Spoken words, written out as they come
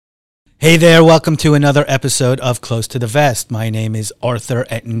Hey there, welcome to another episode of Close to the Vest. My name is Arthur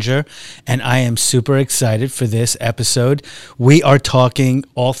Ettinger, and I am super excited for this episode. We are talking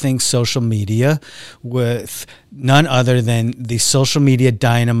all things social media with none other than the social media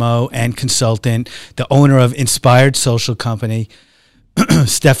dynamo and consultant, the owner of Inspired Social Company,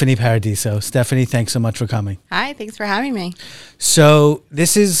 Stephanie Paradiso. Stephanie, thanks so much for coming. Hi, thanks for having me. So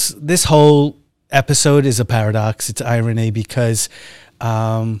this whole episode is a paradox. It's irony because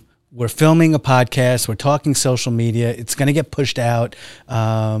we're filming a podcast. We're talking social media. It's going to get pushed out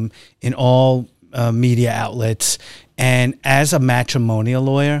in all media outlets. And as a matrimonial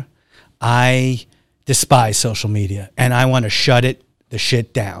lawyer, I despise social media and I want to shut the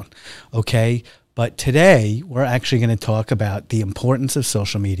shit down. Okay. But today we're actually going to talk about the importance of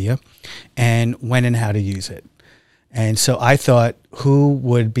social media and when and how to use it. And so I thought, who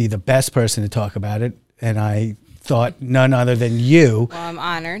would be the best person to talk about it? And I thought none other than you. Well, I'm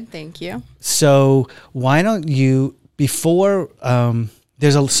honored. Thank you. So why don't you, before,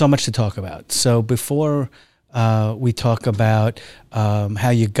 there's so much to talk about. So before we talk about how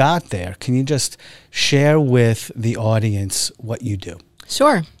you got there, can you just share with the audience what you do?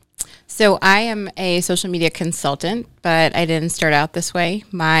 Sure. So I am a social media consultant, but I didn't start out this way.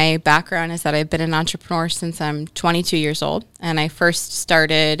 My background is that I've been an entrepreneur since I'm 22 years old, and I first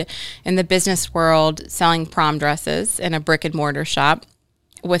started in the business world selling prom dresses in a brick and mortar shop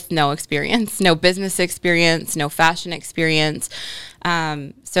with no experience, no business experience, no fashion experience.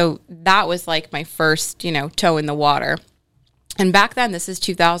 So that was like my first, toe in the water. And back then, this is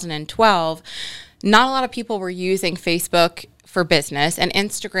 2012, not a lot of people were using Facebook for business, and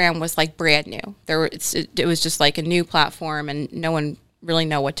Instagram was like brand new. It was just like a new platform, and no one really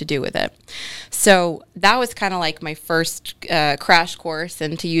know what to do with it. So that was kind of like my first crash course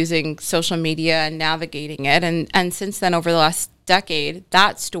into using social media and navigating it. And since then, over the last decade,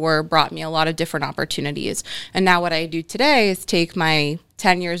 that store brought me a lot of different opportunities. And now what I do today is take my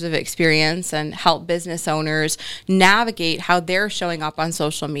 10 years of experience and help business owners navigate how they're showing up on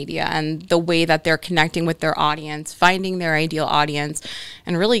social media and the way that they're connecting with their audience, finding their ideal audience,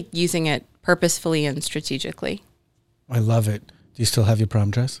 and really using it purposefully and strategically. I love it. Do you still have your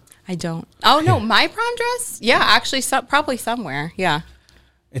prom dress? I don't. Oh, no, my prom dress? Yeah, actually, probably somewhere. Yeah.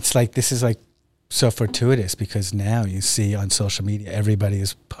 This is like so fortuitous because now you see on social media, everybody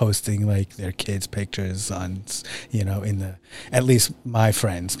is posting like their kids' pictures on, at least my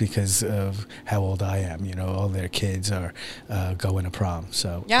friends, because of how old I am, all their kids are going to prom.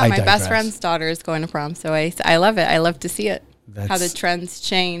 So yeah, my best friend's daughter is going to prom. So I love it. I love to see it. How the trends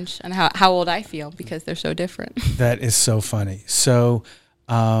change and how old I feel because they're so different. That is so funny. So,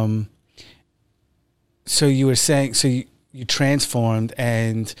 so you were saying, you transformed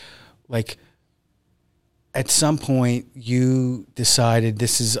and like at some point you decided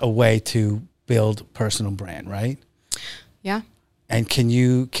this is a way to build personal brand, right? Yeah. And can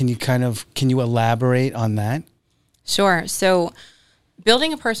you elaborate on that? Sure. So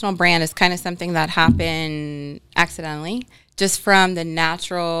building a personal brand is kind of something that happened accidentally, just from the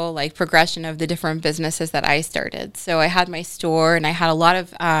natural progression of the different businesses that I started. So I had my store and I had a lot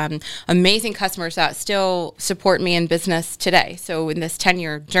of amazing customers that still support me in business today. So in this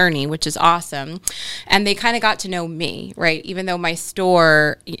 10-year journey, which is awesome. And they kind of got to know me, right? Even though my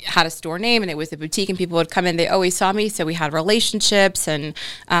store had a store name and it was a boutique and people would come in, they always saw me. So we had relationships and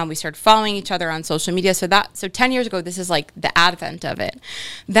we started following each other on social media. So 10 years ago, this is like the advent of it.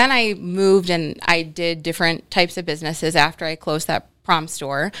 Then I moved and I did different types of businesses after I closed that prom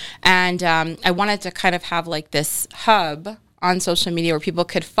store. And I wanted to kind of have like this hub on social media where people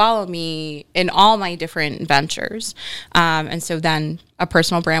could follow me in all my different ventures. And so then a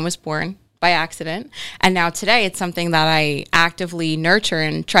personal brand was born by accident. And now today it's something that I actively nurture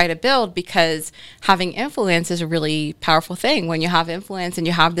and try to build because having influence is a really powerful thing. When you have influence and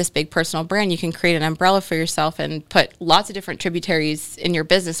you have this big personal brand, you can create an umbrella for yourself and put lots of different tributaries in your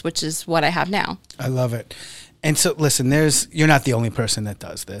business, which is what I have now. I love it. And so, listen, you're not the only person that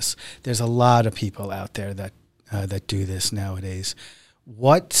does this. There's a lot of people out there that do this nowadays.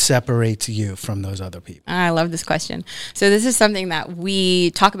 What separates you from those other people? I love this question. So this is something that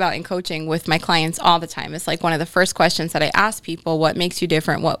we talk about in coaching with my clients all the time. It's like one of the first questions that I ask people, what makes you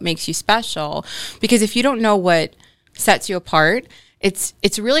different? What makes you special? Because if you don't know what sets you apart,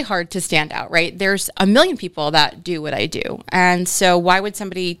 it's really hard to stand out, right? There's a million people that do what I do. And so why would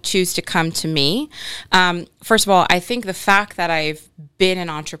somebody choose to come to me? First of all, I think the fact that I've been an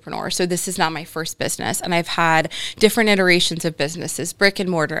entrepreneur, so this is not my first business, and I've had different iterations of businesses, brick and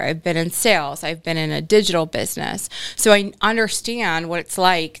mortar. I've been in sales. I've been in a digital business. So I understand what it's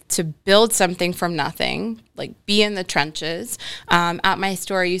like to build something from nothing, like be in the trenches. At my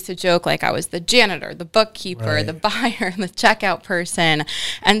store, I used to joke like I was the janitor, the bookkeeper, Right. the buyer, the checkout person.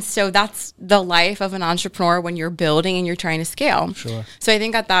 And so that's the life of an entrepreneur when you're building and you're trying to scale. Sure. So I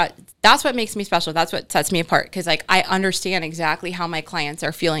think that's what makes me special. That's what sets me apart, because like I understand exactly how my clients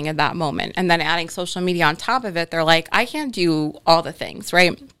are feeling at that moment. And then adding social media on top of it, they're like, I can't do all the things,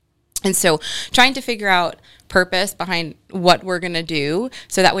 right? And so trying to figure out purpose behind what we're going to do,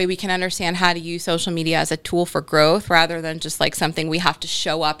 so that way we can understand how to use social media as a tool for growth rather than just like something we have to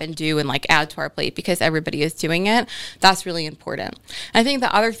show up and do and like add to our plate because everybody is doing it. That's really important. I think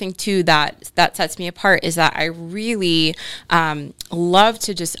the other thing too that sets me apart is that I really love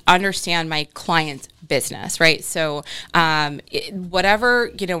to just understand my clients' business, right? So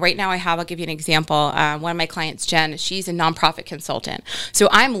whatever, right now I'll give you an example. One of my clients, Jen, she's a nonprofit consultant. So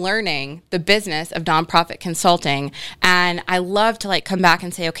I'm learning the business of nonprofit consulting. And I love to like come back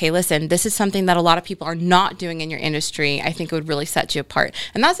and say, okay, listen, this is something that a lot of people are not doing in your industry. I think it would really set you apart.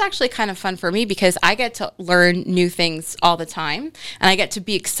 And that's actually kind of fun for me because I get to learn new things all the time. And I get to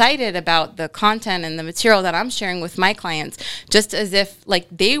be excited about the content and the material that I'm sharing with my clients, just as if like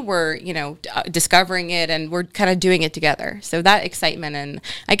they were, discovering it and we're kind of doing it together. So that excitement and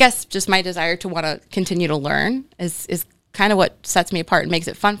I guess just my desire to want to continue to learn is kind of what sets me apart and makes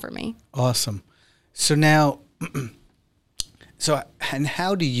it fun for me. Awesome. So now, and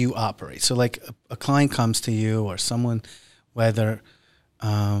how do you operate? So like a client comes to you or someone, whether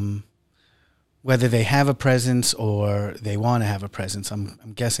they have a presence or they want to have a presence.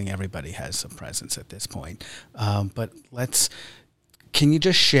 I'm guessing everybody has a presence at this point. But can you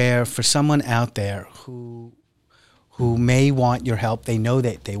just share for someone out there who may want your help, they know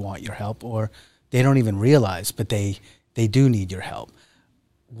that they want your help, or they don't even realize, but they do need your help.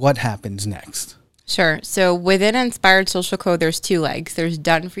 What happens next? Sure. So within Inspired Social Co., there's two legs. There's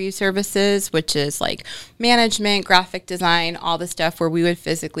done for you services, which is like management, graphic design, all the stuff where we would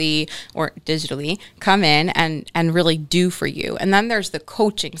physically or digitally come in and really do for you. And then there's the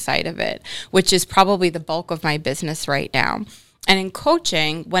coaching side of it, which is probably the bulk of my business right now. And in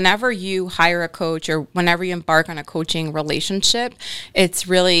coaching, whenever you hire a coach or whenever you embark on a coaching relationship, it's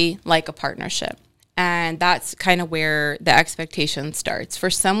really like a partnership. And that's kind of where the expectation starts. For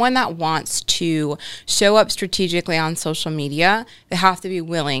someone that wants to show up strategically on social media, they have to be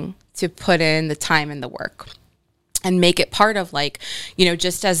willing to put in the time and the work and make it part of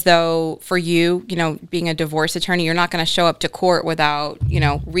just as though for you, being a divorce attorney, you're not going to show up to court without,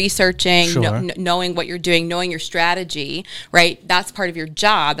 researching, Sure. knowing what you're doing, knowing your strategy, right? That's part of your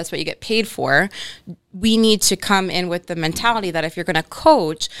job. That's what you get paid for. We need to come in with the mentality that if you're going to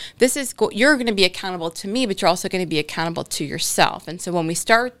coach, you're going to be accountable to me, but you're also going to be accountable to yourself. And so when we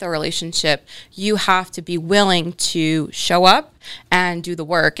start the relationship, you have to be willing to show up and do the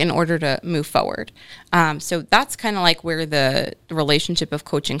work in order to move forward. So that's kind of like where the relationship of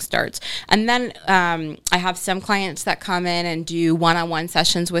coaching starts. And then I have some clients that come in and do one-on-one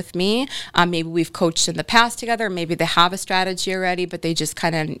sessions with me. Maybe we've coached in the past together. Maybe they have a strategy already, but they just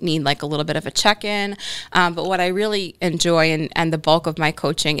kind of need like a little bit of a check-in. But what I really enjoy and the bulk of my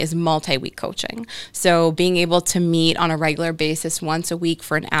coaching is multi-week coaching. So being able to meet on a regular basis once a week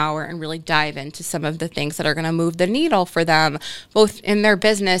for an hour and really dive into some of the things that are going to move the needle for them, both in their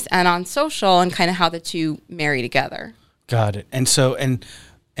business and on social, and kind of how the two marry together. Got it. And so, and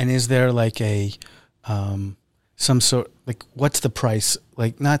is there like some sort, like what's the price,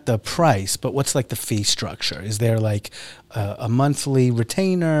 like not the price, but what's like the fee structure? Is there like a monthly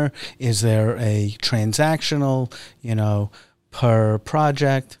retainer? Is there a transactional, per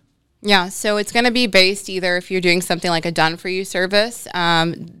project? Yeah, so it's going to be based either if you're doing something like a done for you service,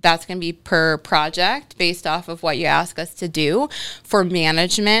 that's going to be per project based off of what you ask us to do. For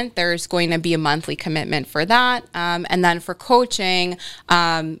management, there's going to be a monthly commitment for that. And then for coaching,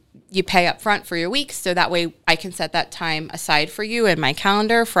 you pay up front for your weeks, so that way I can set that time aside for you in my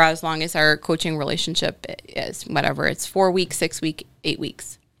calendar for as long as our coaching relationship is, whatever it's 4 weeks, 6 weeks, 8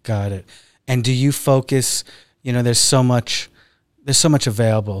 weeks. Got it. And do you focus, there's so much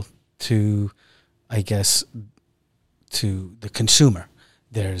available to, I guess, to the consumer.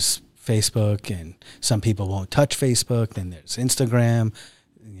 There's Facebook, and some people won't touch Facebook. Then there's Instagram,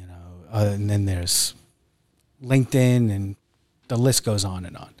 and then there's LinkedIn, and the list goes on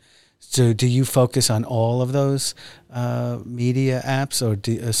and on. So do you focus on all of those media apps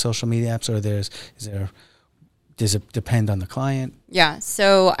or social media apps, or does it depend on the client? Yeah,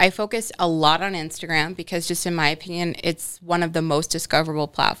 so I focus a lot on Instagram because just in my opinion, it's one of the most discoverable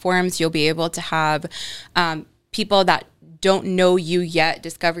platforms. You'll be able to have people that don't know you yet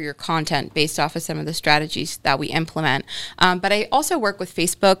discover your content based off of some of the strategies that we implement. But I also work with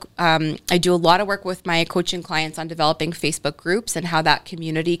Facebook. I do a lot of work with my coaching clients on developing Facebook groups and how that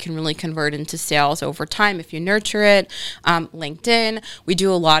community can really convert into sales over time if you nurture it. LinkedIn, we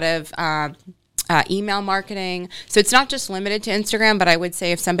do a lot of email marketing. So it's not just limited to Instagram, but I would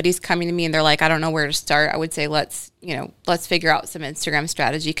say if somebody's coming to me and they're like, I don't know where to start, I would say let's figure out some Instagram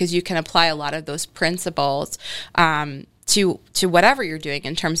strategy, because you can apply a lot of those principles to whatever you're doing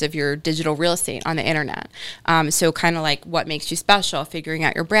in terms of your digital real estate on the internet. So kind of like what makes you special, figuring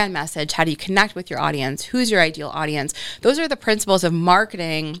out your brand message, how do you connect with your audience, who's your ideal audience. Those are the principles of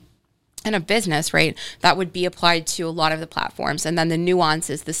marketing in a business, right, that would be applied to a lot of the platforms. And then the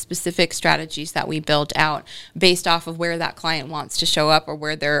nuances, the specific strategies that we build out based off of where that client wants to show up or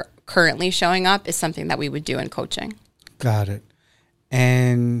where they're currently showing up is something that we would do in coaching. Got it.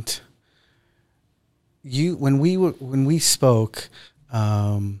 And when we spoke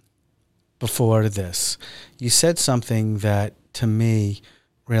before this, you said something that to me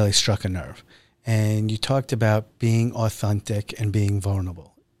really struck a nerve. And you talked about being authentic and being vulnerable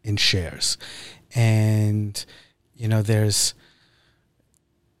in shares. And there's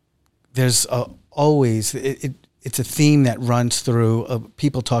always it's a theme that runs through.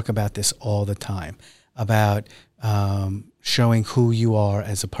 People talk about this all the time, about showing who you are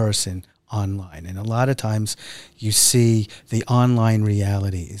as a person online. And a lot of times you see the online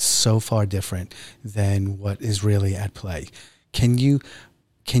reality is so far different than what is really at play. Can you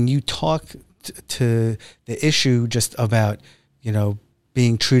talk to the issue just about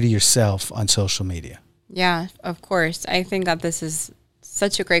being true to yourself on social media? Yeah, of course. I think that this is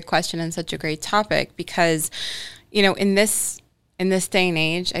such a great question and such a great topic because, in this day and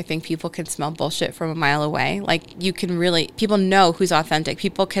age, I think people can smell bullshit from a mile away. Like people know who's authentic.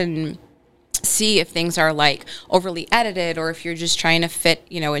 People can see if things are like overly edited or if you're just trying to fit,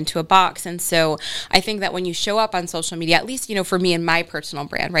 into a box. And so I think that when you show up on social media, at least, for me and my personal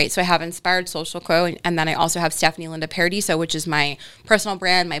brand, right? So I have Inspired Social Co. And then I also have Stephanie Linda Paradiso, which is my personal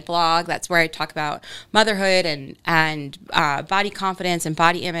brand, my blog. That's where I talk about motherhood and body confidence and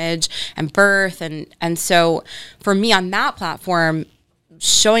body image and birth. And so for me on that platform,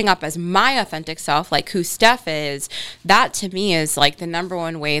 showing up as my authentic self, like who Steph is, that to me is like the number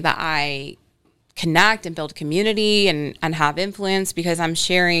one way that I connect and build community and have influence, because I'm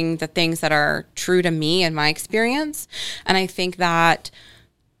sharing the things that are true to me and my experience. And I think that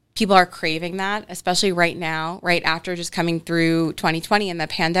people are craving that, especially right now, right after just coming through 2020 and the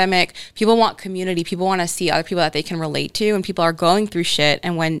pandemic. People want community. People want to see other people that they can relate to, and people are going through shit.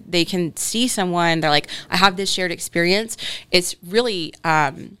 And when they can see someone, they're like, I have this shared experience. It's really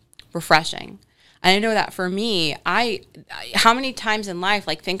refreshing. And I know that for me, how many times in life,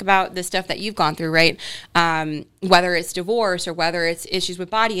 like think about the stuff that you've gone through, right? Whether it's divorce or whether it's issues with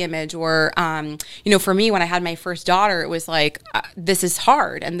body image or, for me, when I had my first daughter, it was like, this is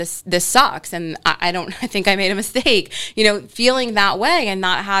hard and this sucks. And I think I made a mistake, feeling that way and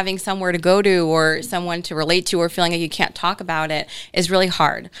not having somewhere to go to or someone to relate to or feeling like you can't talk about it is really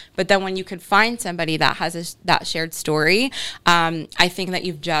hard. But then when you can find somebody that has that shared story, I think that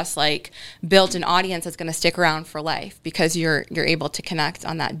you've just like built an audience that's going to stick around for life because you're able to connect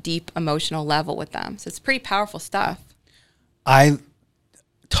on that deep emotional level with them. So it's pretty powerful stuff. I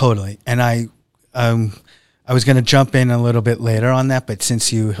totally. And I was going to jump in a little bit later on that, but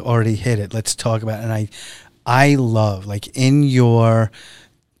since you already hit it, let's talk about it. And I love, like, in your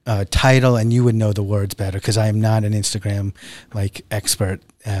title, and you would know the words better because I am not an Instagram like expert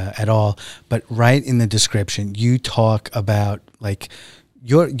at all, but right in the description, you talk about like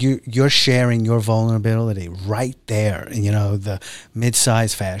you're sharing your vulnerability right there, the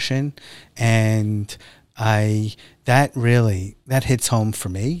mid-size fashion. And that hits home for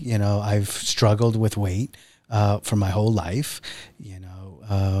me. I've struggled with weight for my whole life.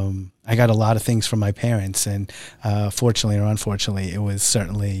 I got a lot of things from my parents, and fortunately or unfortunately, it was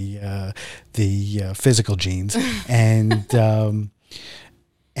certainly the physical genes. And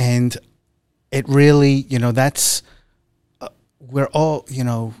it really, that's, we're all,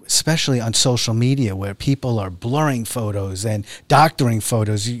 especially on social media where people are blurring photos and doctoring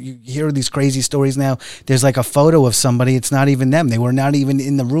photos. You hear these crazy stories now. There's like a photo of somebody. It's not even them. They were not even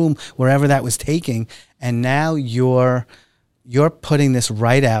in the room wherever that was taking. And now you're putting this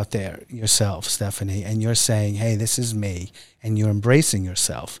right out there yourself, Stephanie, and you're saying, hey, this is me. and you're embracing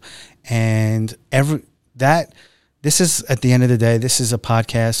yourself. And this is, at the end of the day, this is a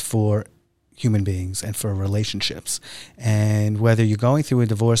podcast for human beings and for relationships. And whether you're going through a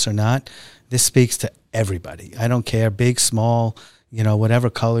divorce or not, this speaks to everybody. I don't care, big, small, whatever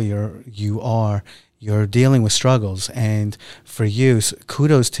color you are, you're dealing with struggles. And for you,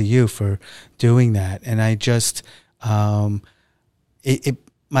 kudos to you for doing that. And I just, my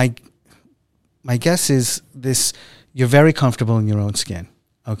guess is this: you're very comfortable in your own skin.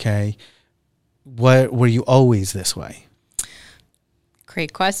 Okay, were you always this way?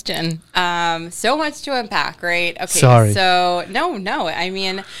 Great question. So much to unpack, right? Okay. Sorry. So no. I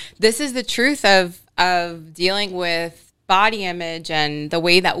mean, this is the truth of dealing with body image and the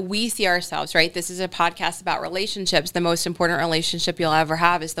way that we see ourselves, right? This is a podcast about relationships. The most important relationship you'll ever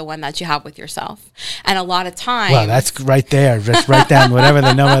have is the one that you have with yourself. And a lot of times... Well, that's right there. Just write down whatever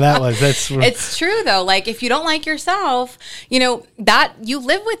the number that was. It's true, though. Like, if you don't like yourself, that you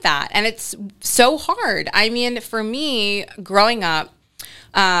live with that. And it's so hard. I mean, for me, growing up,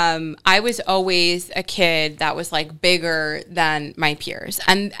 I was always a kid that was like bigger than my peers,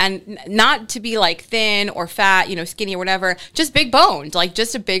 and not to be like thin or fat, skinny or whatever, just big boned, like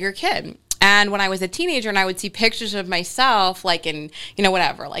just a bigger kid. And when I was a teenager and I would see pictures of myself, like in,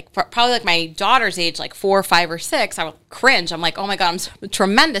 whatever, like probably like my daughter's age, like 4, 5, or 6, I would cringe. I'm like, oh my God, I'm so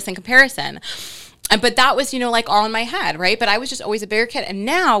tremendous in comparison. But that was, like all in my head, right? But I was just always a bigger kid. And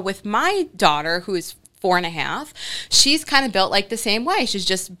now with my daughter, who is 4.5, she's kind of built like the same way. She's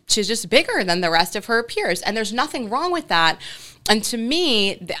just bigger than the rest of her peers. And there's nothing wrong with that. And to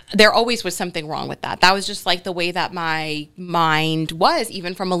me, there always was something wrong with that. That was just like the way that my mind was,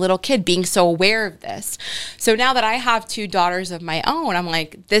 even from a little kid, being so aware of this. So now that I have 2 daughters of my own, I'm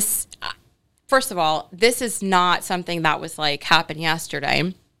like, this, first of all, this is not something that was like happened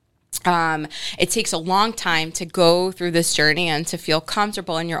yesterday. It takes a long time to go through this journey and to feel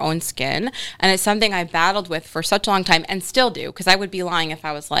comfortable in your own skin. And it's something I battled with for such a long time and still do, because I would be lying if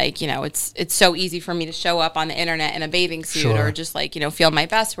I was like, it's so easy for me to show up on the internet in a bathing suit Sure. or just like, feel my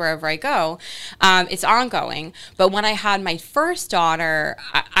best wherever I go. It's ongoing. But when I had my first daughter,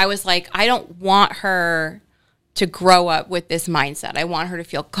 I was like, I don't want her to grow up with this mindset. I want her to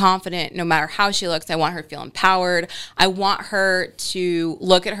feel confident no matter how she looks. I want her to feel empowered. I want her to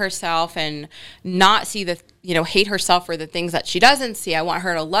look at herself and not see hate herself for the things that she doesn't see. I want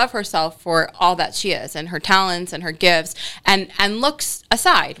her to love herself for all that she is and her talents and her gifts and looks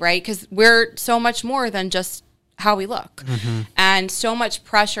aside, right? Because we're so much more than just how we look. Mm-hmm. And so much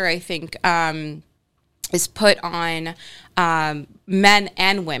pressure, I think, is put on men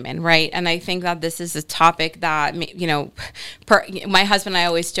and women, right? And I think that this is a topic that, my husband and I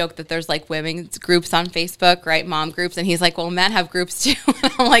always joke that there's like women's groups on Facebook, right? Mom groups. And he's like, well, men have groups too.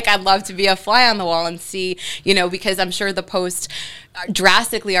 And I'm like, I'd love to be a fly on the wall and see, because I'm sure the posts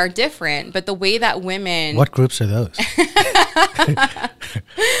drastically are different. But the way that women... What groups are those?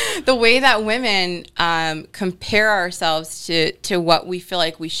 The way that women compare ourselves to what we feel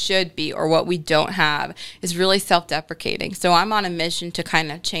like we should be or what we don't have is really self-deprecating. So I'm on a mission to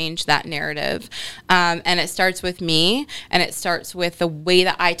kind of change that narrative. And it starts with me, and it starts with the way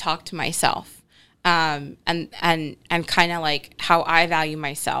that I talk to myself, and kind of like how I value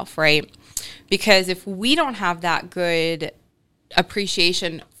myself, right? Because if we don't have that good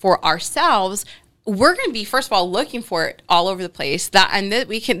appreciation for ourselves, we're going to be, first of all, looking for it all over the place.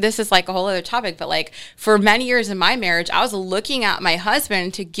 This is like a whole other topic, but like for many years in my marriage, I was looking at my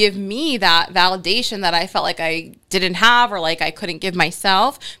husband to give me that validation that I felt like I didn't have or like I couldn't give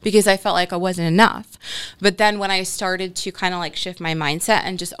myself because I felt like I wasn't enough. But then when I started to kind of like shift my mindset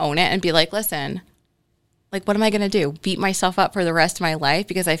and just own it and be like, listen, like, what am I going to do? Beat myself up for the rest of my life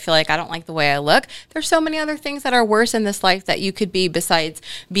because I feel like I don't like the way I look? There's so many other things that are worse in this life that you could be besides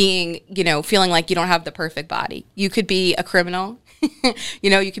being, feeling like you don't have the perfect body. You could be a criminal.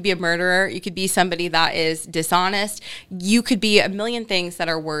 You could be a murderer. You could be somebody that is dishonest. You could be a million things that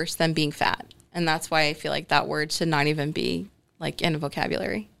are worse than being fat. And that's why I feel like that word should not even be like in a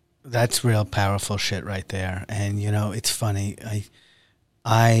vocabulary. That's real powerful shit right there. And, it's funny.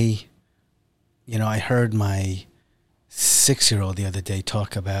 I heard my 6-year-old the other day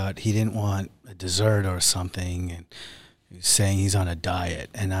talk about he didn't want a dessert or something, and he was saying he's on a diet.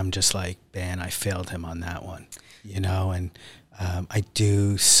 And I'm just like, man, I failed him on that one, and I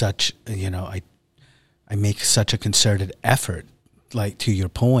do such, I make such a concerted effort, like to your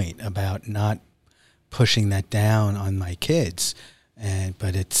point about not pushing that down on my kids,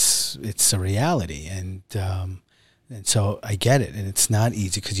 but it's a reality, and so I get it, and it's not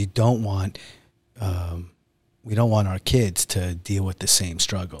easy because you don't want. We don't want our kids to deal with the same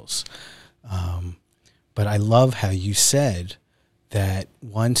struggles. But I love how you said that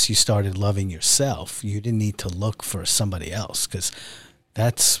once you started loving yourself, you didn't need to look for somebody else, because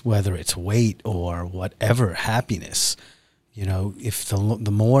that's whether it's weight or whatever happiness. You know, if the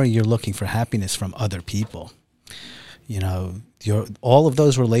more you're looking for happiness from other people, you know, all of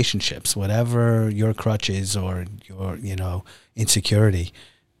those relationships, whatever your crutch is or your, you know, insecurity,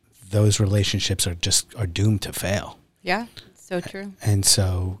 those relationships are doomed to fail. Yeah, so true. And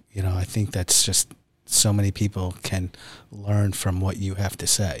so, you know, I think that's just, so many people can learn from what you have to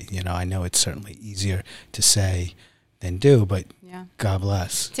say. You know, I know it's certainly easier to say than do, but yeah. God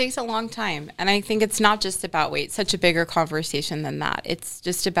bless. It takes a long time. And I think it's not just about weight, it's such a bigger conversation than that. It's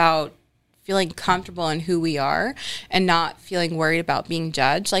just about feeling comfortable in who we are and not feeling worried about being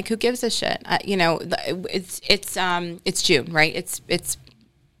judged. Like, who gives a shit? You know, it's June, right? It's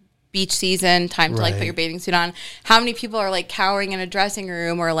beach season, time to like put your bathing suit on. How many people are like cowering in a dressing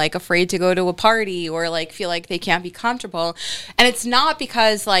room or like afraid to go to a party or like feel like they can't be comfortable? And it's not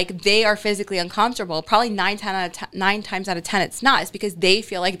because like they are physically uncomfortable. Probably 9 times out of 10 it's not. It's because they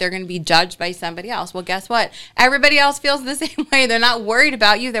feel like they're going to be judged by somebody else. Well, guess what? Everybody else feels the same way. They're not worried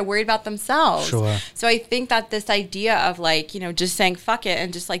about you. They're worried about themselves. Sure. So I think that this idea of like, you know, just saying fuck it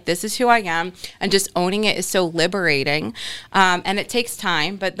and just like, this is who I am and just owning it is so liberating. And it takes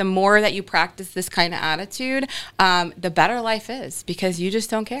time, but the more that you practice this kind of attitude, the better life is, because you just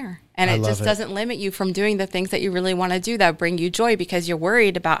don't care. And it just doesn't limit you from doing the things that you really want to do that bring you joy, because you're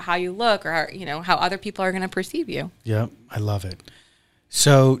worried about how you look or, you know, how other people are going to perceive you. Yep, I love it.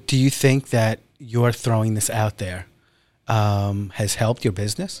 So do you think that your throwing this out there has helped your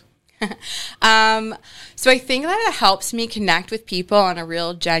business? So I think that it helps me connect with people on a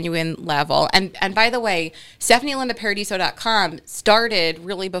real genuine level. And by the way, StephanieLindaParadiso.com started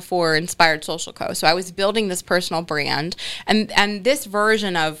really before Inspired Social Co. So I was building this personal brand, and this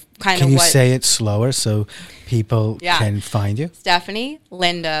version of kind of what... Can you say it slower so people can find you?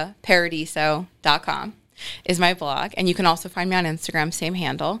 StephanieLindaParadiso.com is my blog, and you can also find me on Instagram, same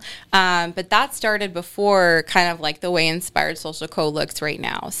handle. But that started before kind of like the way Inspired Social Co. looks right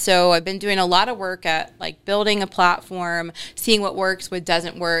now. So I've been doing a lot of work at like building a platform, seeing what works, what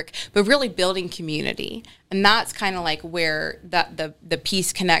doesn't work, but really building community. And that's kind of like where the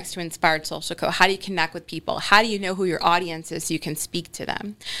piece connects to Inspired Social Co. How do you connect with people? How do you know who your audience is so you can speak to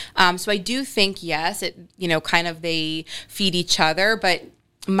them? So I do think, yes, it, you know, kind of they feed each other, but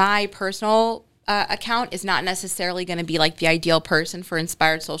my personal account is not necessarily going to be like the ideal person for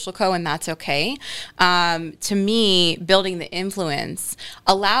Inspired Social Co., and that's okay. To me, building the influence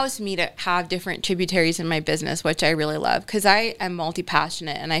allows me to have different tributaries in my business, which I really love, because I am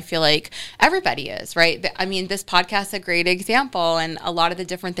multi-passionate, and I feel like everybody is, right? I mean, this podcast is a great example, and a lot of the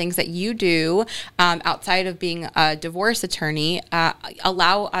different things that you do outside of being a divorce attorney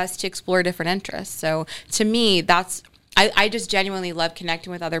allow us to explore different interests. So to me, that's I just genuinely love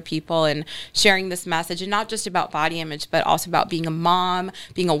connecting with other people and sharing this message, and not just about body image, but also about being a mom,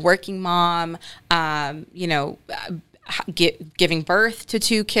 being a working mom, you know, giving birth to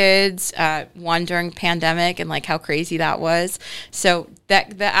 2 kids, one during pandemic, and like how crazy that was. So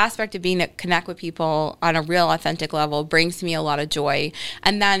that the aspect of being to connect with people on a real authentic level brings me a lot of joy.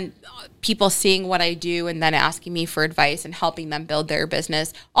 And then people seeing what I do and then asking me for advice and helping them build their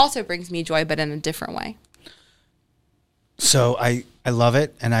business also brings me joy, but in a different way. So I love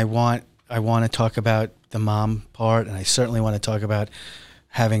it, and I want to talk about the mom part, and I certainly want to talk about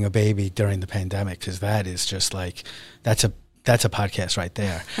having a baby during the pandemic, because that is just like that's a podcast right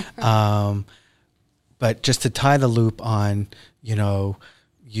there. But just to tie the loop on, you know,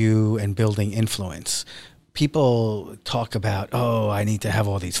 you and building influence. People talk about, oh, I need to have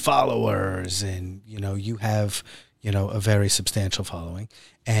all these followers, and you know, you have, you know, a very substantial following,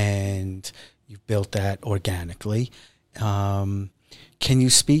 and you've built that organically. Can you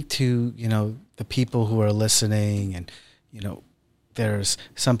speak to, you know, the people who are listening? And, you know, there's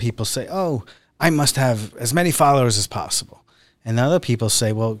some people say, oh, I must have as many followers as possible. And other people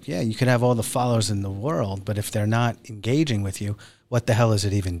say, well, yeah, you could have all the followers in the world, but if they're not engaging with you, what the hell is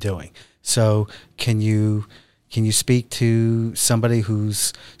it even doing? So can you speak to somebody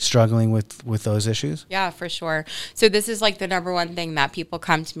who's struggling with those issues? Yeah, for sure. So this is like the number one thing that people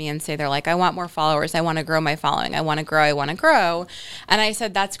come to me and say. They're like, I want more followers. I want to grow my following. I want to grow. I want to grow. And I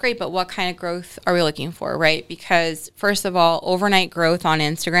said, that's great, but what kind of growth are we looking for, right? Because first of all, overnight growth on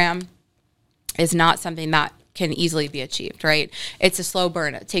Instagram is not something that can easily be achieved, right? It's a slow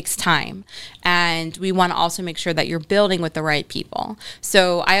burn. It takes time. And we want to also make sure that you're building with the right people.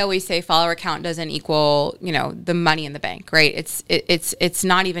 So I always say follower count doesn't equal, the money in the bank, right? It's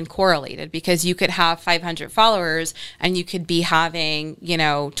not even correlated, because you could have 500 followers and you could be having,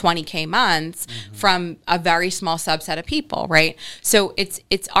 20K months from a very small subset of people, right? So it's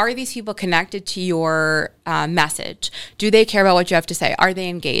are these people connected to your message? Do they care about what you have to say? Are they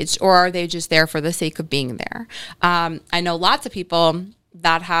engaged, or are they just there for the sake of being there? I know lots of people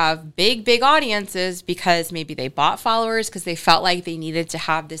that have big audiences because maybe they bought followers because they felt like they needed to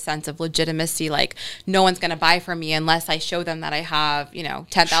have this sense of legitimacy, like no one's going to buy from me unless I show them that I have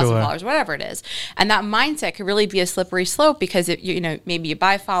 10,000 followers, whatever it is. And that mindset could really be a slippery slope, because maybe you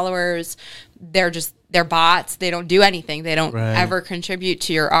buy followers, they're bots, they don't do anything, they don't ever contribute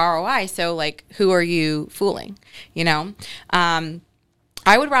to your ROI. So like, who are you fooling? I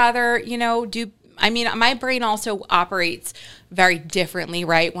would rather my brain also operates very differently,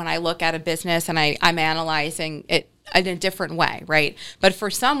 right? When I look at a business and I'm analyzing it in a different way, right? But for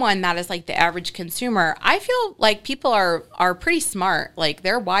someone that is like the average consumer, I feel like people are pretty smart. Like,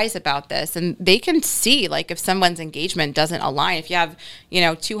 they're wise about this, and they can see like if someone's engagement doesn't align. If you have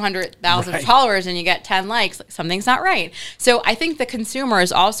 200,000 followers and you get 10 likes, like, something's not right. So I think the consumer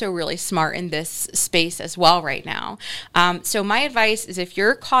is also really smart in this space as well right now. So my advice is, if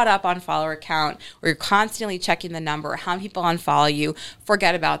you're caught up on follower count, or you're constantly checking the number, how many people unfollow you,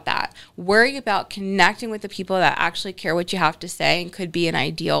 forget about that. Worry about connecting with the people that actually care what you have to say and could be an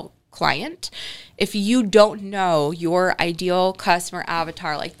ideal client. If you don't know your ideal customer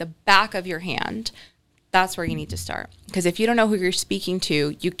avatar like the back of your hand, that's where you need to start. Because if you don't know who you're speaking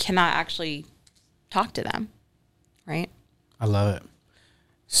to, you cannot actually talk to them, right? I love it.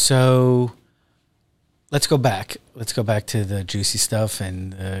 So let's go back. Let's go back to the juicy stuff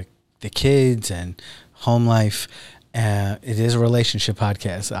and the kids and home life. It is a relationship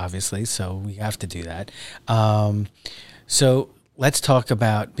podcast, obviously, so we have to do that. So let's talk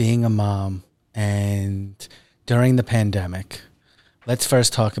about being a mom and during the pandemic. Let's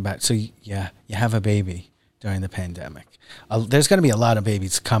first talk about, you have a baby during the pandemic. There's going to be a lot of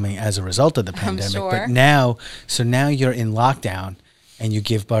babies coming as a result of the pandemic. I'm sure. But now you're in lockdown and you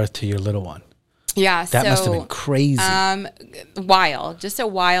give birth to your little one. Yeah, that must have been crazy. Wild, just a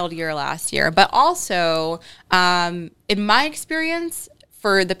wild year last year. But also, in my experience,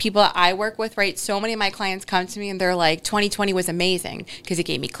 for the people that I work with, right, so many of my clients come to me and they're like, 2020 was amazing because it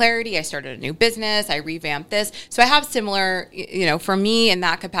gave me clarity. I started a new business. I revamped this. So I have similar, for me in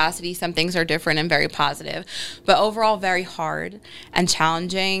that capacity, some things are different and very positive. But overall, very hard and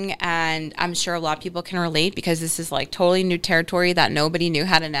challenging. And I'm sure a lot of people can relate because this is like totally new territory that nobody knew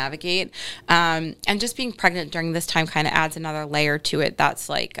how to navigate. And just being pregnant during this time kind of adds another layer to it. That's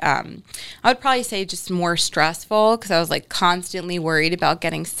like, I would probably say just more stressful because I was like constantly worried about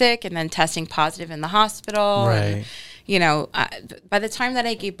getting sick and then testing positive in the hospital. Right. And, by the time that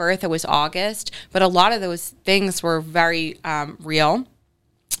I gave birth, it was August, but a lot of those things were very real.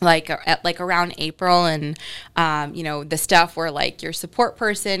 Like around April, and the stuff where like your support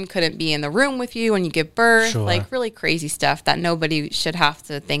person couldn't be in the room with you when you give birth, like really crazy stuff that nobody should have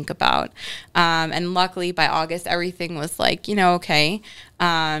to think about. And luckily by August, everything was like, okay.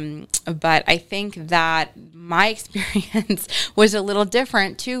 But I think that my experience was a little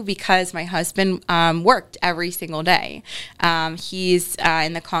different too, because my husband worked every single day. He's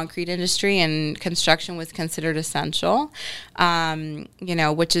in the concrete industry, and construction was considered essential,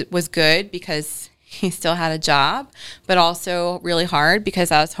 which was good because he still had a job, but also really hard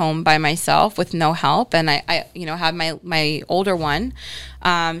because I was home by myself with no help, and I had my older one.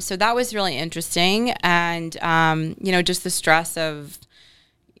 So that was really interesting, and just the stress of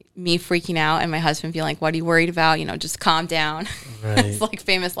me freaking out and my husband being like, what are you worried about? Just calm down. Right. It's like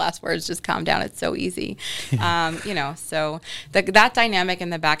famous last words, just calm down. It's so easy. So that dynamic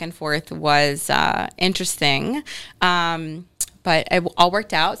and the back and forth was interesting. But it all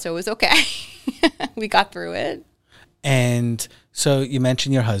worked out, so it was okay. We got through it. And so you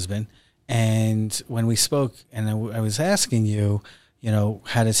mentioned your husband, and when we spoke, and I was asking you,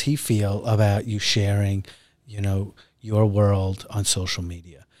 how does he feel about you sharing, your world on social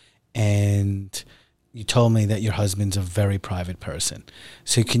media? And you told me that your husband's a very private person.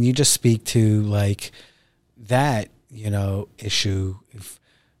 So can you just speak to like that, issue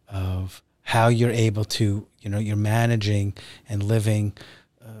of how you're able to, you're managing and living,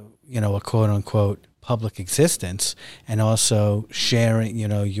 a quote unquote public existence, and also sharing,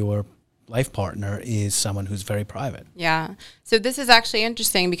 your life partner is someone who's very private. Yeah. So this is actually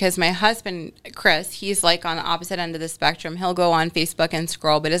interesting because my husband, Chris, he's like on the opposite end of the spectrum. He'll go on Facebook and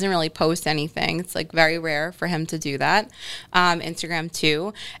scroll, but doesn't really post anything. It's like very rare for him to do that. Instagram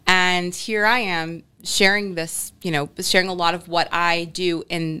too. And here I am sharing this, sharing a lot of what I do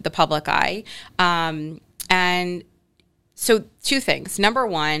in the public eye. And so two things. Number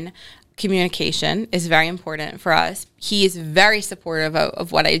one, communication is very important for us. He is very supportive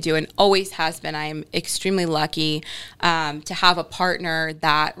of what I do and always has been. I'm extremely lucky to have a partner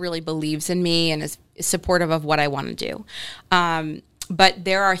that really believes in me and is supportive of what I want to do. But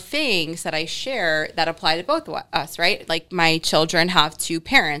there are things that I share that apply to both of us, right? Like my children have two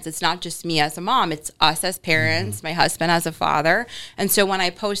parents. It's not just me as a mom. It's us as parents, my husband as a father. And so when I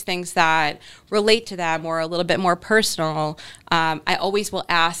post things that relate to them or a little bit more personal, I always will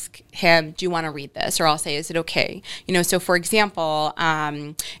ask him, do you want to read this? Or I'll say, is it okay? So for example,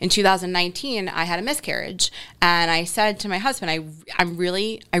 in 2019, I had a miscarriage. And I said to my husband, I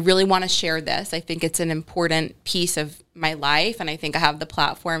really want to share this. I think it's an important piece of my life, and I think I have the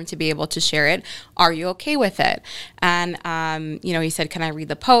platform to be able to share it. Are you okay with it? And, he said, can I read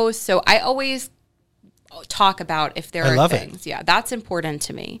the post? So I always talk about if there are things. Yeah, that's important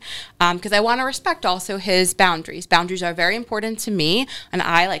to me because I want to respect also his boundaries. Boundaries are very important to me, and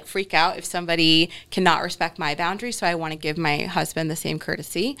I freak out if somebody cannot respect my boundaries. So I want to give my husband the same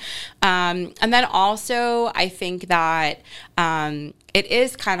courtesy. And then also I think that it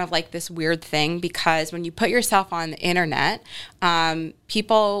is kind of like this weird thing because when you put yourself on the internet,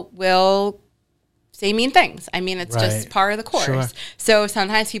 people will say mean things. I mean, it's just part of the course. Sure. So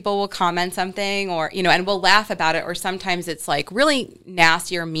sometimes people will comment something or, and we'll laugh about it. Or sometimes it's really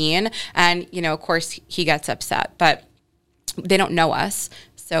nasty or mean. And, of course he gets upset, but they don't know us.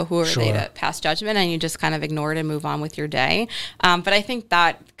 So who are they to pass judgment? And you just kind of ignore it and move on with your day. But I think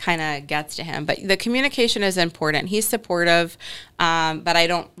that kind of gets to him. But the communication is important. He's supportive, but I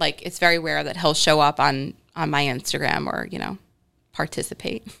don't it's very rare that he'll show up on my Instagram or,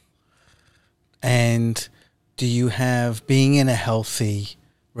 participate. And do you have, being in a healthy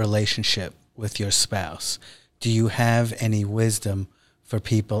relationship with your spouse, do you have any wisdom for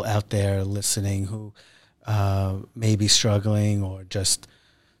people out there listening who may be struggling or just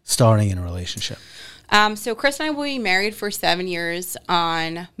starting in a relationship? So Chris and I will be married for 7 years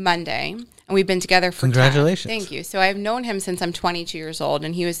on Monday, and we've been together for 10. Congratulations. Thank you. So I've known him since I'm 22 years old,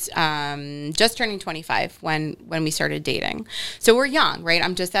 and he was just turning 25 when we started dating. So we're young, right?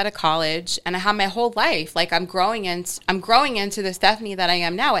 I'm just out of college, and I have my whole life. I'm growing into the Stephanie that I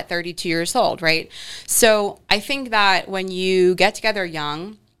am now at 32 years old, right? So I think that when you get together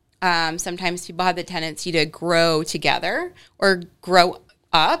young, sometimes people have the tendency to grow together or grow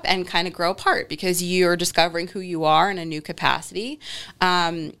up and kind of grow apart because you're discovering who you are in a new capacity.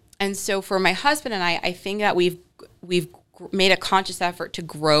 And so for my husband and I think that we've made a conscious effort to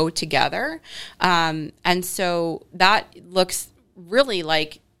grow together. And so that looks really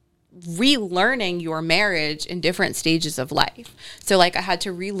like relearning your marriage in different stages of life. So I had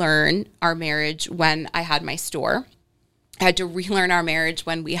to relearn our marriage when I had my store. I had to relearn our marriage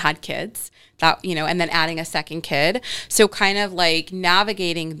when we had kids, and then adding a second kid. So kind of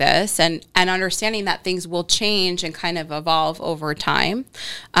navigating this and understanding that things will change and kind of evolve over time.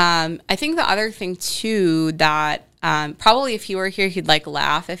 I think the other thing too that probably if he were here, he'd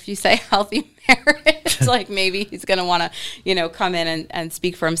laugh if you say healthy marriage. Maybe he's going to want to, come in and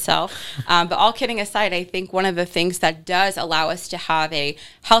speak for himself. But all kidding aside, I think one of the things that does allow us to have a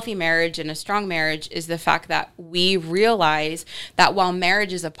healthy marriage and a strong marriage is the fact that we realize that while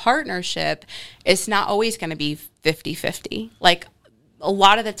marriage is a partnership, it's not always going to be 50-50. A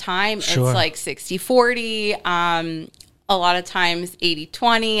lot of the time, It's 60-40. A lot of times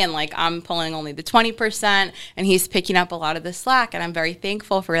 80-20 and I'm pulling only the 20% and he's picking up a lot of the slack, and I'm very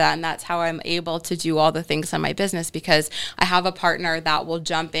thankful for that. And that's how I'm able to do all the things on my business because I have a partner that will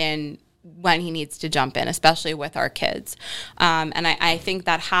jump in when he needs to jump in, especially with our kids. And I think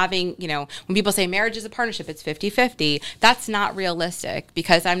that having, when people say marriage is a partnership, it's 50-50, that's not realistic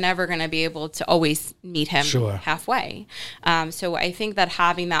because I'm never going to be able to always meet him halfway. So I think that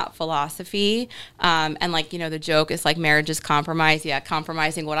having that philosophy, and the joke is marriage is compromise. Yeah,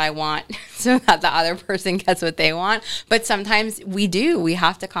 compromising what I want so that the other person gets what they want. But sometimes we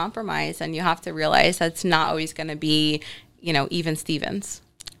have to compromise, and you have to realize that's not always going to be, even Stevens.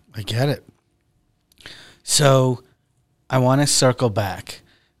 I get it. So I want to circle back.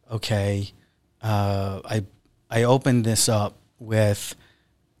 Okay. I opened this up with,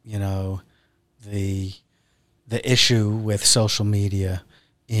 the issue with social media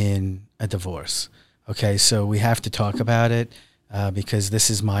in a divorce. Okay. So we have to talk about it. because this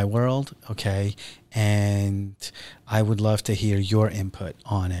is my world, okay? And I would love to hear your input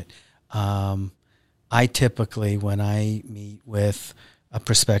on it. I typically, when I meet with a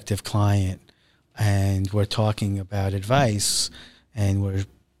prospective client and we're talking about advice and we're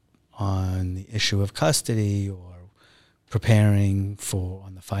on the issue of custody or preparing for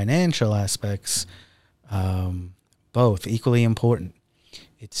on the financial aspects, both equally important.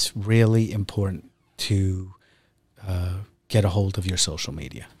 It's really important to get a hold of your social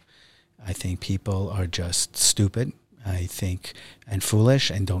media. I think people are just stupid, I think, and foolish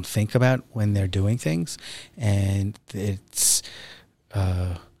and don't think about when they're doing things. And it's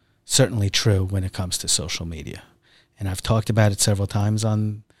certainly true when it comes to social media. And I've talked about it several times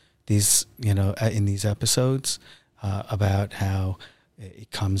on these, in these episodes about how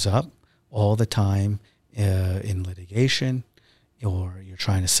it comes up all the time in litigation, or you're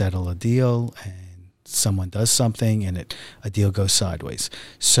trying to settle a deal and someone does something and a deal goes sideways.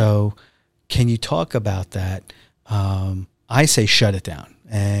 So can you talk about that? I say shut it down,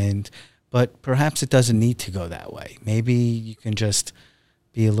 but perhaps it doesn't need to go that way. Maybe you can just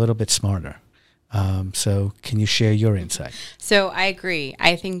be a little bit smarter. So can you share your insight? So I agree.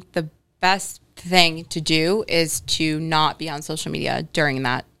 I think the best thing to do is to not be on social media during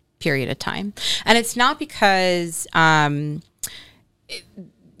that period of time. And it's not because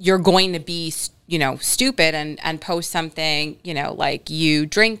you're going to be stupid and post something, like you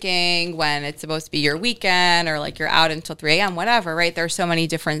drinking when it's supposed to be your weekend, or like you're out until 3 a.m., whatever, right? There's so many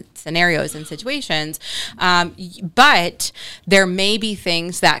different scenarios and situations. But there may be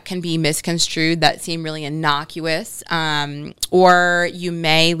things that can be misconstrued that seem really innocuous. Or you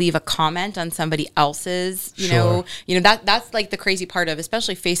may leave a comment on somebody else's, that's like the crazy part of,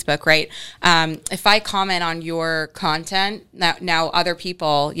 especially Facebook, right? If I comment on your content, now other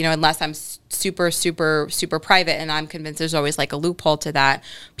people, unless I'm super, super, super private, and I'm convinced there's always like a loophole to that,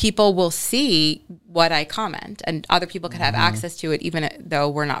 people will see what I comment, and other people could have access to it even though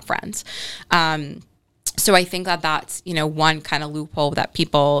we're not friends. So I think that's, one kind of loophole that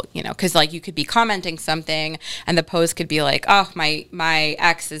people, because like you could be commenting something and the post could be like, oh, my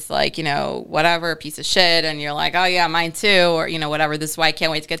ex is like, whatever, piece of shit. And you're like, oh yeah, mine too. Or, whatever, this is why I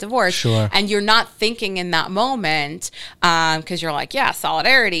can't wait to get divorced. Sure. And you're not thinking in that moment because you're like, yeah,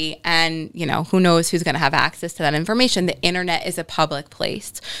 solidarity. And, who knows who's going to have access to that information. The internet is a public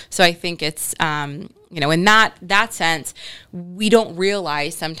place. So I think it's, in that sense, we don't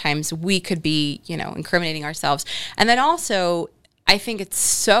realize sometimes we could be, incriminating ourselves. And then also, I think it's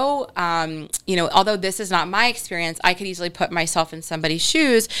so, although this is not my experience, I could easily put myself in somebody's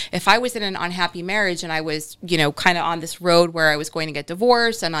shoes. If I was in an unhappy marriage and I was, kind of on this road where I was going to get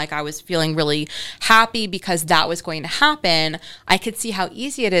divorced and like I was feeling really happy because that was going to happen, I could see how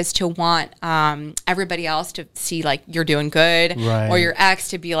easy it is to want everybody else to see like you're doing good, right, or your ex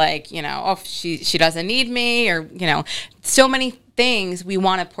to be like, oh, she doesn't need me, or, so many things we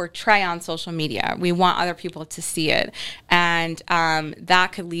want to portray on social media. We want other people to see it. And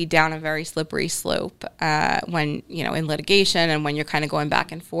that could lead down a very slippery slope when, in litigation and when you're kind of going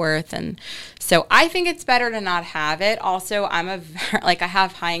back and forth. And so I think it's better to not have it. Also, I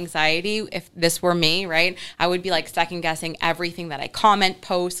have high anxiety. If this were me, right, I would be like second guessing everything that I comment,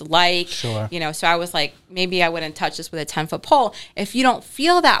 post, like, sure. So I was like, maybe I wouldn't touch this with a 10-foot pole. If you don't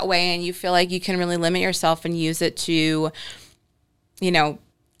feel that way and you feel like you can really limit yourself and use it to,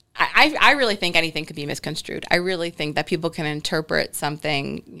 I really think anything could be misconstrued. I really think that people can interpret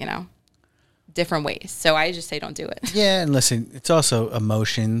something, different ways. So I just say don't do it. Yeah, and listen, it's also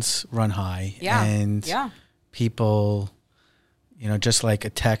emotions run high. Yeah. And yeah. people, just like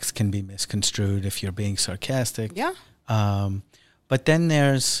a text can be misconstrued if you're being sarcastic. Yeah. But then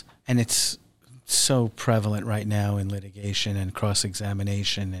there's, and it's so prevalent right now in litigation and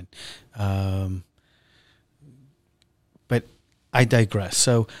cross-examination, and but I digress.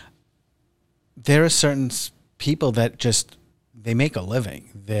 So there are certain people that just, they make a living.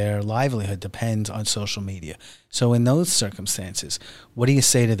 Their livelihood depends on social media. So in those circumstances, what do you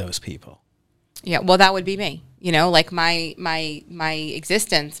say to those people? Yeah, well, that would be me. Like my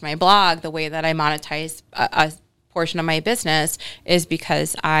existence, my blog, the way that I monetize a portion of my business is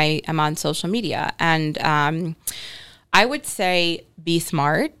because I am on social media. And I would say be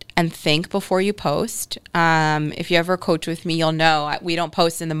smart and think before you post. If you ever coach with me, you'll know we don't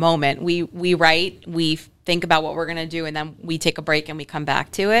post in the moment. We write, we think about what we're going to do, and then we take a break and we come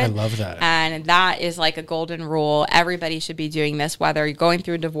back to it. I love that. And that is like a golden rule. Everybody should be doing this, whether you're going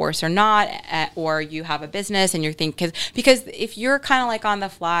through a divorce or not, or you have a business and you're thinking, because if you're kind of like on the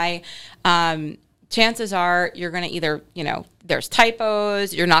fly, chances are you're going to either, there's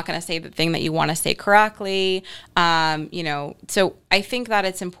typos, you're not going to say the thing that you want to say correctly. So I think that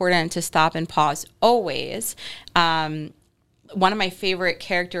it's important to stop and pause always. One of my favorite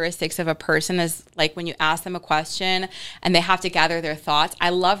characteristics of a person is like when you ask them a question and they have to gather their thoughts. I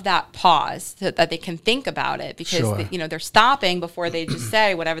love that pause so that they can think about it because Sure. they're stopping before they just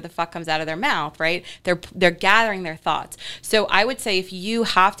say whatever the fuck comes out of their mouth, right? They're gathering their thoughts. So I would say if you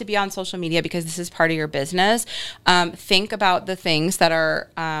have to be on social media because this is part of your business, think about the things that are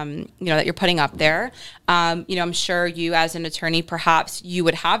that you're putting up there. I'm sure you as an attorney, perhaps you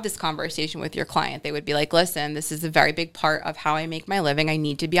would have this conversation with your client. They would be like, listen, this is a very big part of how I make my living. I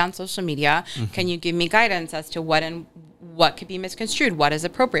need to be on social media. Mm-hmm. Can you give me guidance as to what could be misconstrued? What is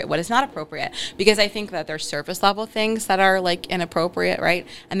appropriate? What is not appropriate? Because I think that there's surface level things that are like inappropriate, right?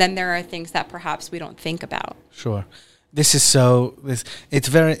 And then there are things that perhaps we don't think about. Sure. It's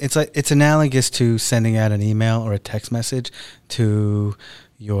analogous to sending out an email or a text message to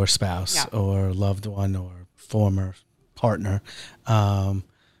your spouse or loved one or former partner.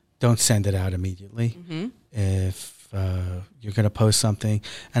 Don't send it out immediately. Mm-hmm. If you're going to post something,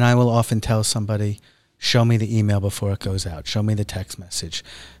 and I will often tell somebody, show me the email before it goes out. Show me the text message.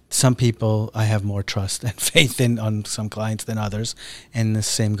 Some people I have more trust and faith in on some clients than others, and the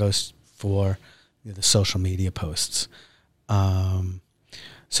same goes for the social media posts.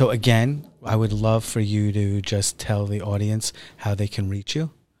 So again, I would love for you to just tell the audience how they can reach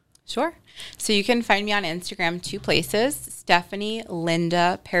you. Sure. So you can find me on Instagram 2 places. Stephanie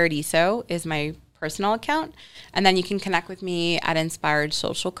Linda Paradiso is my personal account. And then you can connect with me at Inspired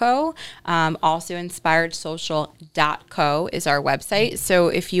Social Co. Also, inspiredsocial.co is our website. So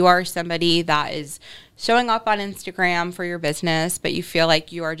if you are somebody that is showing up on Instagram for your business, but you feel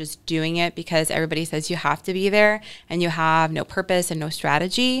like you are just doing it because everybody says you have to be there and you have no purpose and no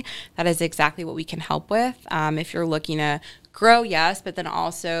strategy, that is exactly what we can help with. If you're looking to grow, yes, but then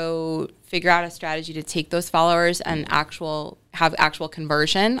also figure out a strategy to take those followers and have actual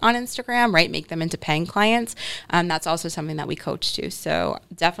conversion on Instagram, right? Make them into paying clients. That's also something that we coach to. So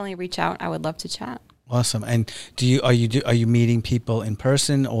definitely reach out. I would love to chat. Awesome. And are you meeting people in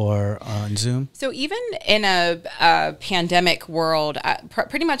person or on Zoom? So even in a pandemic world,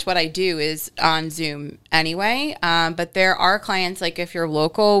 pretty much what I do is on Zoom anyway. But there are clients, like if you're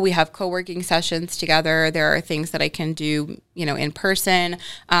local, we have co-working sessions together. There are things that I can do, in person.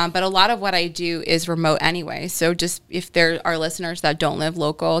 But a lot of what I do is remote anyway. So just if there are listeners that don't live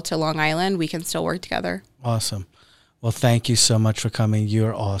local to Long Island, we can still work together. Awesome. Well, thank you so much for coming.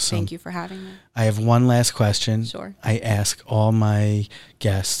 You're awesome. Thank you for having me. I have one last question. Sure. I ask all my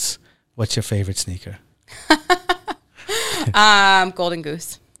guests, what's your favorite sneaker? Golden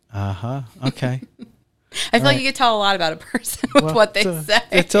Goose. Uh-huh. Okay. I feel like you could tell a lot about a person with what they say.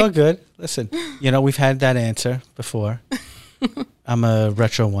 It's all good. Listen, we've had that answer before. I'm a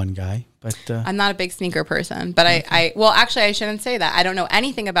Retro One guy, but I'm not a big sneaker person. But I shouldn't say that. I don't know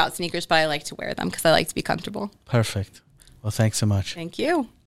anything about sneakers, but I like to wear them because I like to be comfortable. Perfect. Well, thanks so much. Thank you.